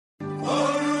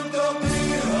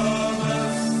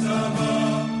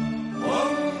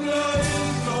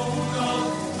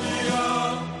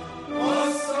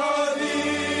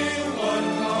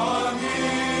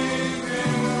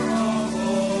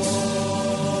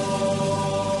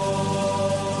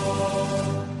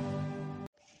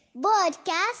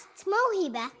بودكاست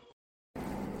موهبة.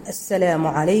 السلام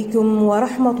عليكم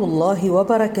ورحمة الله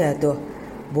وبركاته.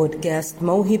 بودكاست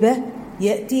موهبة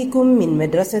يأتيكم من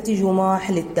مدرسة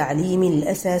جماح للتعليم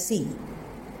الأساسي.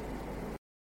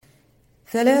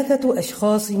 3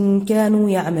 أشخاص كانوا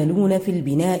يعملون في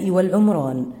البناء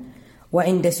والعمران،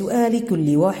 وعند سؤال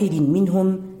كل واحد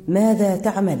منهم ماذا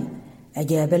تعمل؟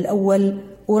 أجاب الأول: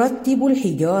 أرتب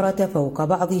الحجارة فوق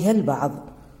بعضها البعض.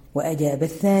 وأجاب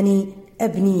الثاني: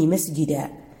 أبني مسجدا.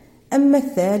 أما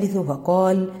الثالث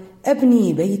فقال: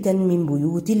 أبني بيتا من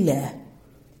بيوت الله.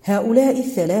 هؤلاء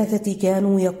ال3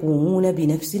 كانوا يقومون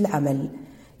بنفس العمل،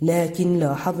 لكن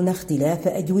لاحظنا اختلاف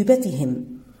أجوبتهم.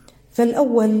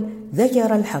 فالأول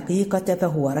ذكر الحقيقة،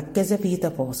 فهو ركز في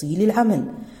تفاصيل العمل،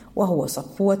 وهو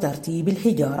صف وترتيب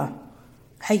الحجارة،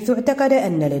 حيث اعتقد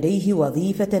أن لديه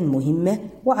وظيفة مهمة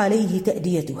وعليه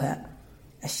تأديتها.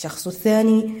 الشخص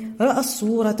الثاني رأى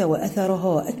الصورة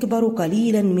وأثرها أكبر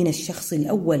قليلا من الشخص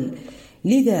الأول،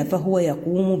 لذا فهو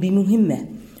يقوم بمهمة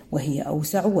وهي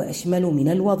أوسع وأشمل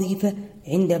من الوظيفة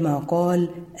عندما قال: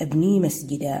 أبني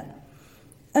مسجدا.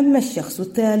 أما الشخص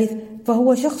الثالث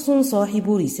فهو شخص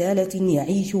صاحب رسالة،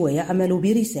 يعيش ويعمل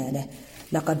برسالة،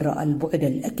 لقد رأى البعد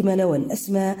الأكمل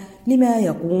والأسمى لما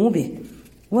يقوم به،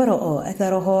 ورأى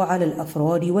أثرها على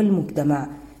الأفراد والمجتمع،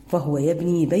 فهو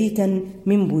يبني بيتا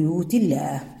من بيوت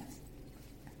الله.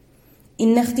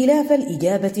 إن اختلاف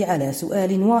الإجابة على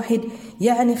سؤال واحد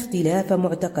يعني اختلاف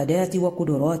معتقدات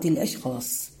وقدرات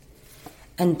الأشخاص.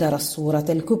 أن ترى الصورة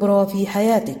الكبرى في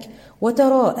حياتك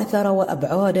وترى أثر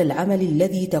وأبعاد العمل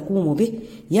الذي تقوم به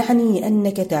يعني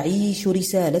أنك تعيش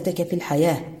رسالتك في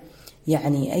الحياة،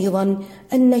 يعني أيضا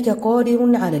أنك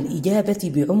قادر على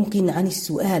الإجابة بعمق عن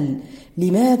السؤال: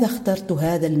 لماذا اخترت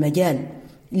هذا المجال؟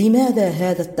 لماذا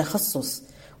هذا التخصص؟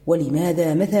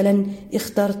 ولماذا مثلا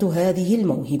اخترت هذه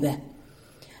الموهبة؟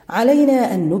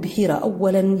 علينا أن نبحر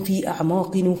أولا في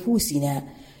أعماق نفوسنا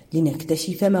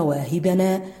لنكتشف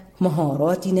مواهبنا،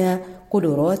 مهاراتنا،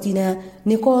 قدراتنا،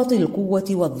 نقاط القوة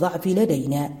والضعف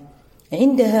لدينا.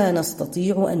 عندها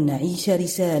نستطيع أن نعيش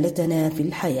رسالتنا في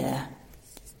الحياة.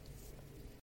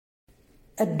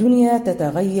 الدنيا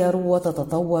تتغير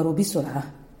وتتطور بسرعة،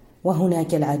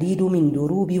 وهناك العديد من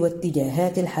دروب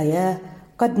واتجاهات الحياة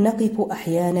قد نقف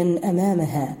أحيانا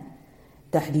أمامها.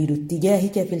 تحديد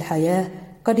اتجاهك في الحياة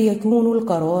قد يكون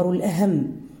القرار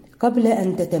الأهم قبل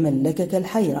أن تتملكك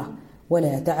الحيرة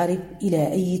ولا تعرف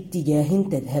إلى أي اتجاه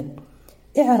تذهب.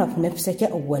 اعرف نفسك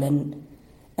أولا.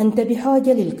 أنت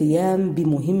بحاجة للقيام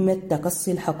بمهمة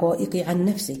تقصي الحقائق عن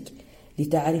نفسك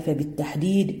لتعرف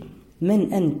بالتحديد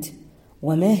من أنت،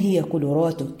 وما هي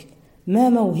قدراتك، ما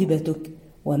موهبتك،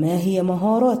 وما هي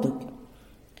مهاراتك.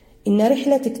 إن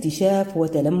رحلة اكتشاف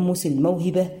وتلمس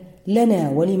الموهبة لنا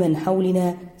ولمن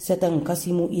حولنا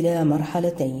ستنقسم إلى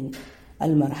مرحلتين: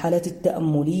 المرحلة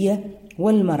التأملية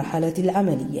والمرحلة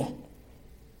العملية.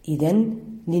 إذن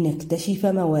لنكتشف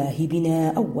مواهبنا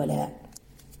أولا.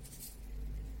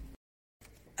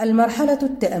 المرحلة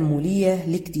التأملية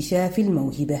لاكتشاف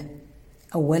الموهبة.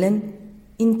 أولا،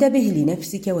 انتبه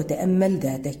لنفسك وتأمل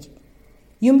ذاتك.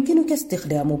 يمكنك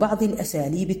استخدام بعض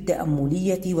الأساليب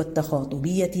التأملية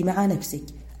والتخاطبية مع نفسك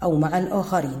أو مع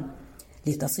الآخرين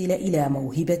لتصل إلى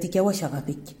موهبتك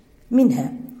وشغفك.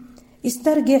 منها: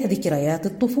 استرجع ذكريات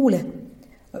الطفولة.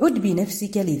 عد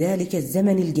بنفسك لذلك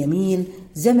الزمن الجميل،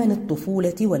 زمن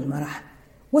الطفولة والمرح،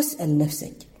 واسأل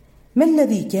نفسك: ما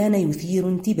الذي كان يثير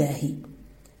انتباهي؟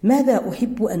 ماذا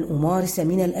أحب أن أمارس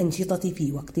من الأنشطة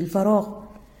في وقت الفراغ؟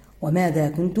 وماذا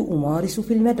كنت أمارس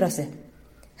في المدرسة؟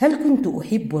 هل كنت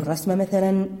أحب الرسم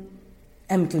مثلا؟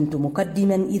 أم كنت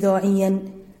مقدما إذاعيا؟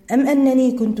 أم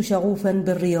أنني كنت شغوفا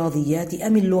بالرياضيات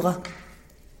أم اللغة؟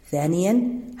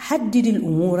 ثانيا، حدد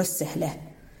الأمور السهلة.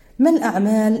 ما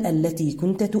الأعمال التي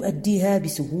كنت تؤديها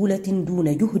بسهولة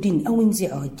دون جهد أو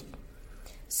انزعاج؟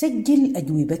 سجل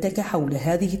أجوبتك حول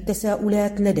هذه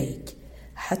التساؤلات لديك،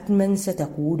 حتما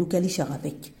ستقودك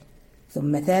لشغفك.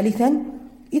 ثم ثالثا،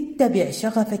 اتبع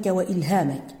شغفك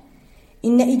وإلهامك.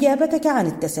 إن إجابتك عن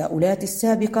التساؤلات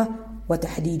السابقة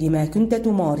وتحديد ما كنت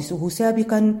تمارسه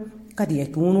سابقا قد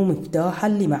يكون مفتاحا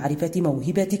لمعرفة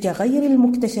موهبتك غير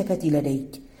المكتشفة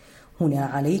لديك. هنا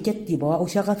عليك اتباع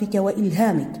شغفك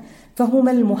وإلهامك،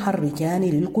 فهما المحركان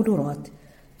للقدرات،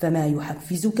 فما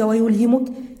يحفزك ويلهمك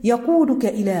يقودك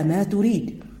إلى ما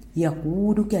تريد،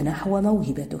 يقودك نحو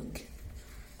موهبتك.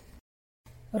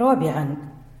 رابعا،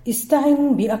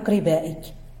 استعن بأقربائك.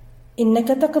 إنك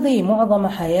تقضي معظم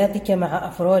حياتك مع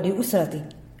أفراد أسرتك: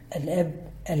 الأب،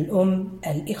 الأم،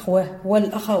 الإخوة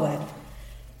والأخوات،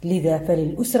 لذا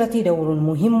فللأسرة دور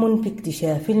مهم في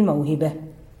اكتشاف الموهبة.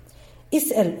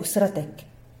 اسأل أسرتك: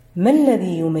 ما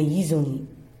الذي يميزني؟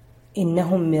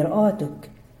 إنهم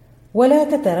مرآتك، ولا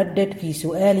تتردد في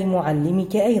سؤال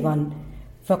معلمك أيضا،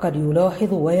 فقد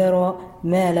يلاحظ ويرى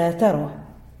ما لا ترى.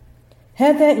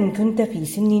 هذا إن كنت في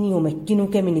سن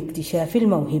يمكنك من اكتشاف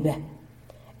الموهبة.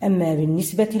 أما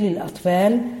بالنسبة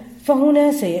للأطفال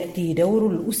فهنا سيأتي دور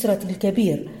الأسرة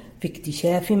الكبير في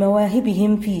اكتشاف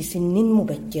مواهبهم في سن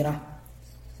مبكرة.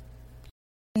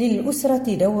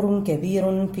 للأسرة دور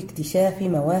كبير في اكتشاف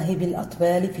مواهب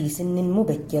الأطفال في سن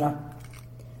مبكرة،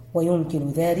 ويمكن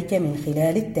ذلك من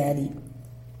خلال التالي: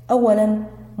 أولاً،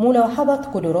 ملاحظة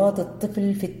قدرات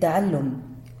الطفل في التعلم.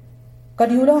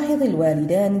 قد يلاحظ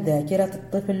الوالدان ذاكرة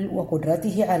الطفل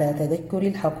وقدرته على تذكر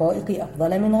الحقائق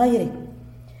أفضل من غيره،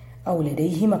 أو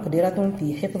لديه مقدرة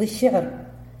في حفظ الشعر،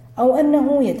 أو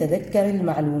أنه يتذكر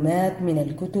المعلومات من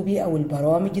الكتب أو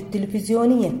البرامج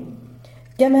التلفزيونية،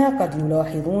 كما قد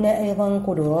يلاحظون أيضا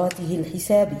قدراته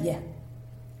الحسابية.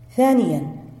 ثانيا،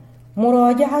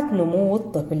 مراجعة نمو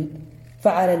الطفل.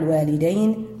 فعلى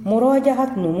الوالدين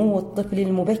مراجعة نمو الطفل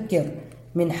المبكر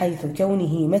من حيث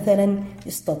كونه مثلا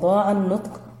استطاع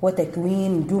النطق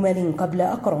وتكوين جمل قبل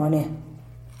أقرانه.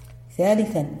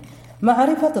 ثالثا،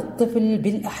 معرفة الطفل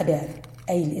بالأحداث،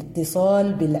 أي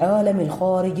الاتصال بالعالم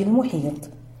الخارج المحيط،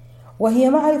 وهي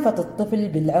معرفة الطفل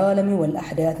بالعالم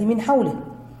والأحداث من حوله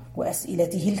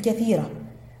وأسئلته الكثيرة،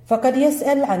 فقد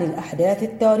يسأل عن الأحداث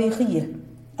التاريخية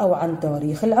أو عن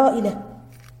تاريخ العائلة.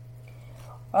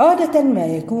 عادة ما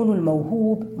يكون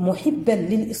الموهوب محبا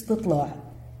للاستطلاع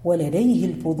ولديه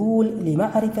الفضول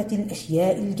لمعرفة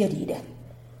الأشياء الجديدة،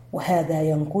 وهذا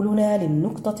ينقلنا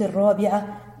للنقطة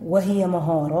الرابعة، وهي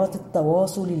مهارات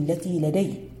التواصل التي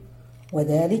لديه،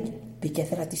 وذلك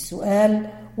بكثرة السؤال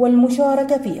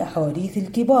والمشاركة في أحاديث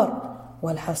الكبار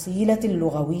والحصيلة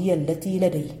اللغوية التي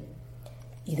لديه.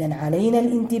 إذن علينا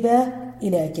الانتباه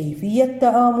إلى كيفية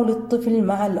تعامل الطفل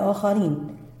مع الآخرين،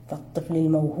 فالطفل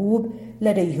الموهوب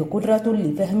لديه قدرة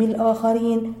لفهم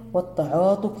الآخرين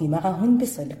والتعاطف معهم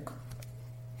بصدق.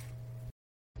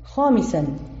 خامساً،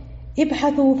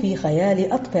 ابحثوا في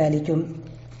خيال أطفالكم،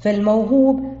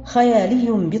 فالموهوب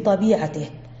خيالي بطبيعته،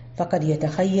 فقد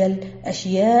يتخيل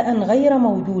أشياء غير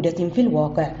موجودة في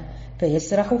الواقع،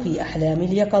 فيسرح في أحلام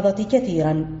اليقظة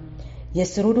كثيراً،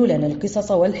 يسرد لنا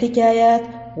القصص والحكايات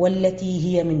والتي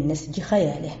هي من نسج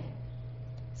خياله.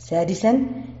 سادساً،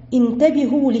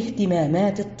 انتبهوا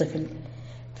لاهتمامات الطفل،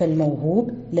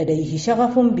 فالموهوب لديه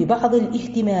شغف ببعض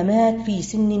الاهتمامات في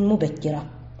سن مبكرة،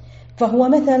 فهو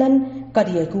مثلا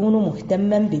قد يكون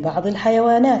مهتما ببعض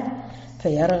الحيوانات،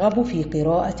 فيرغب في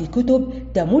قراءة كتب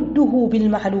تمده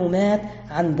بالمعلومات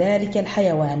عن ذلك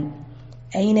الحيوان،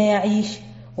 أين يعيش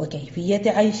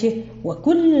وكيفية عيشه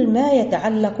وكل ما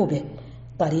يتعلق به،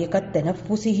 طريقة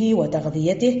تنفسه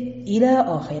وتغذيته إلى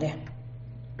آخره.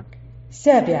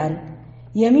 سابعا،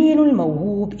 يميل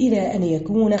الموهوب إلى أن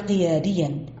يكون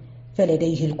قياديا،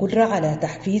 فلديه القدرة على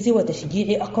تحفيز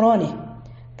وتشجيع أقرانه،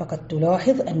 فقد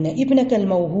تلاحظ أن ابنك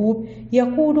الموهوب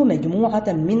يقود مجموعة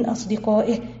من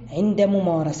أصدقائه عند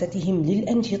ممارستهم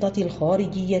للأنشطة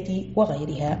الخارجية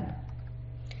وغيرها.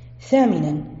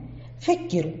 ثامنا،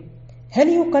 فكروا، هل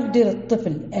يقدر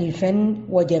الطفل الفن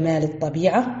وجمال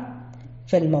الطبيعة؟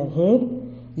 فالموهوب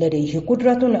لديه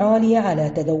قدرة عالية على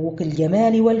تذوق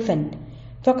الجمال والفن،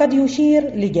 فقد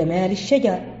يشير لجمال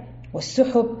الشجر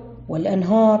والسحب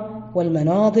والأنهار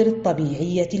والمناظر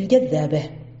الطبيعية الجذابة.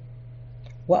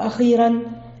 وأخيرا،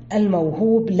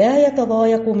 الموهوب لا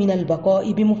يتضايق من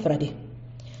البقاء بمفرده،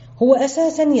 هو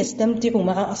أساسا يستمتع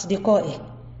مع أصدقائه،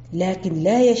 لكن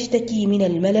لا يشتكي من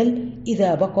الملل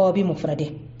إذا بقى بمفرده،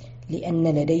 لأن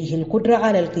لديه القدرة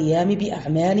على القيام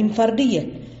بأعمال فردية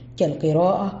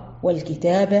كالقراءة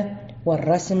والكتابة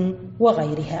والرسم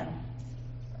وغيرها.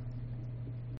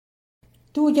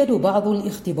 توجد بعض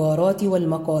الاختبارات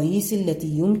والمقاييس التي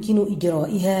يمكن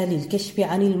إجرائها للكشف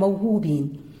عن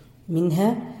الموهوبين،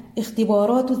 منها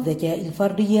اختبارات الذكاء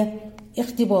الفردية،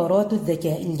 اختبارات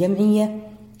الذكاء الجمعية،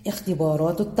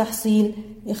 اختبارات التحصيل،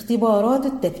 اختبارات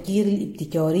التفكير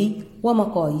الابتكاري،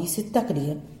 ومقاييس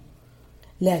التقدير.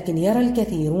 لكن يرى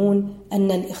الكثيرون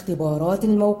أن الاختبارات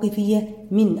الموقفية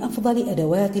من أفضل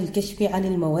أدوات الكشف عن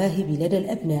المواهب لدى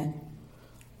الأبناء،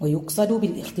 ويقصد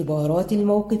بالاختبارات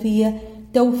الموقفية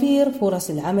توفير فرص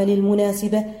العمل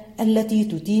المناسبة التي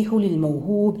تتيح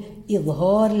للموهوب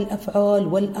إظهار الأفعال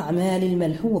والأعمال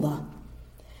الملحوظة.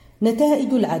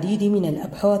 نتائج العديد من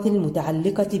الأبحاث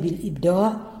المتعلقة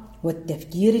بالإبداع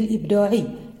والتفكير الإبداعي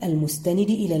المستند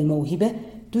إلى الموهبة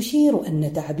تشير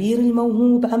أن تعبير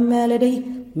الموهوب عما لديه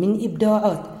من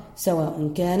إبداعات،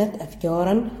 سواء كانت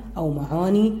أفكاراً أو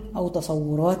معاني أو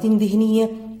تصورات ذهنية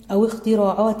أو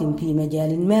اختراعات في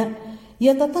مجال ما،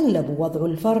 يتطلب وضع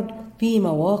الفرد في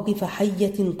مواقف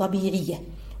حية طبيعية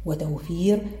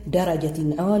وتوفير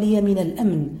درجة عالية من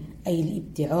الأمن أي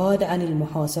الابتعاد عن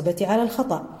المحاسبة على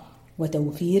الخطأ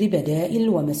وتوفير بدائل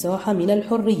ومساحة من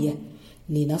الحرية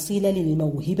لنصل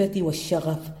للموهبة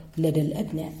والشغف لدى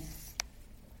الأبناء.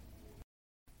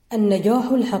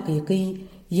 النجاح الحقيقي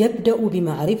يبدأ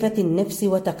بمعرفة النفس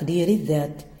وتقدير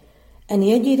الذات، أن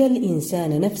يجد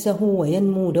الإنسان نفسه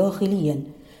وينمو داخليا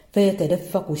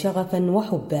فيتدفق شغفا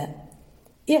وحبا.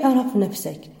 اعرف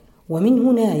نفسك، ومن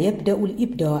هنا يبدأ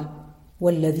الإبداع،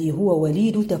 والذي هو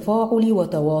وليد تفاعل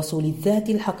وتواصل الذات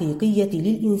الحقيقية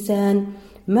للإنسان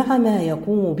مع ما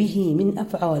يقوم به من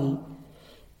أفعال،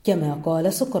 كما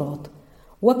قال سقراط،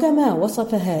 وكما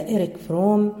وصفها إريك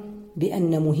فروم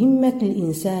بأن مهمة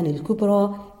الإنسان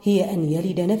الكبرى هي أن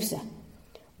يلد نفسه.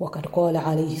 وقد قال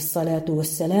عليه الصلاة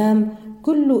والسلام: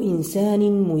 كل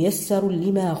إنسان ميسر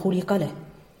لما خلق له.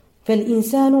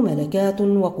 فالإنسان ملكات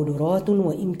وقدرات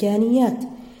وإمكانيات،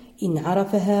 إن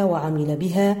عرفها وعمل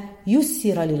بها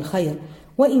يسر للخير،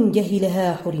 وإن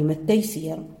جهلها حرم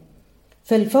التيسير.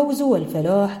 فالفوز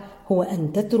والفلاح هو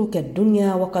أن تترك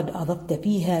الدنيا وقد أضفت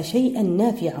فيها شيئا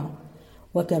نافعا،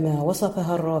 وكما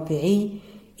وصفها الرافعي: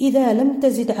 إذا لم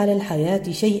تزد على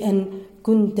الحياة شيئا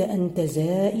كنت أنت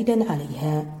زائدا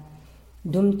عليها.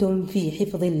 دمتم في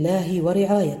حفظ الله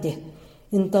ورعايته.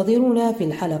 انتظرونا في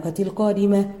الحلقة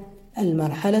القادمة،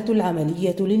 المرحلة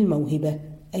العملية للموهبة،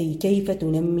 أي كيف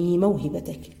تنمي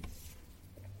موهبتك.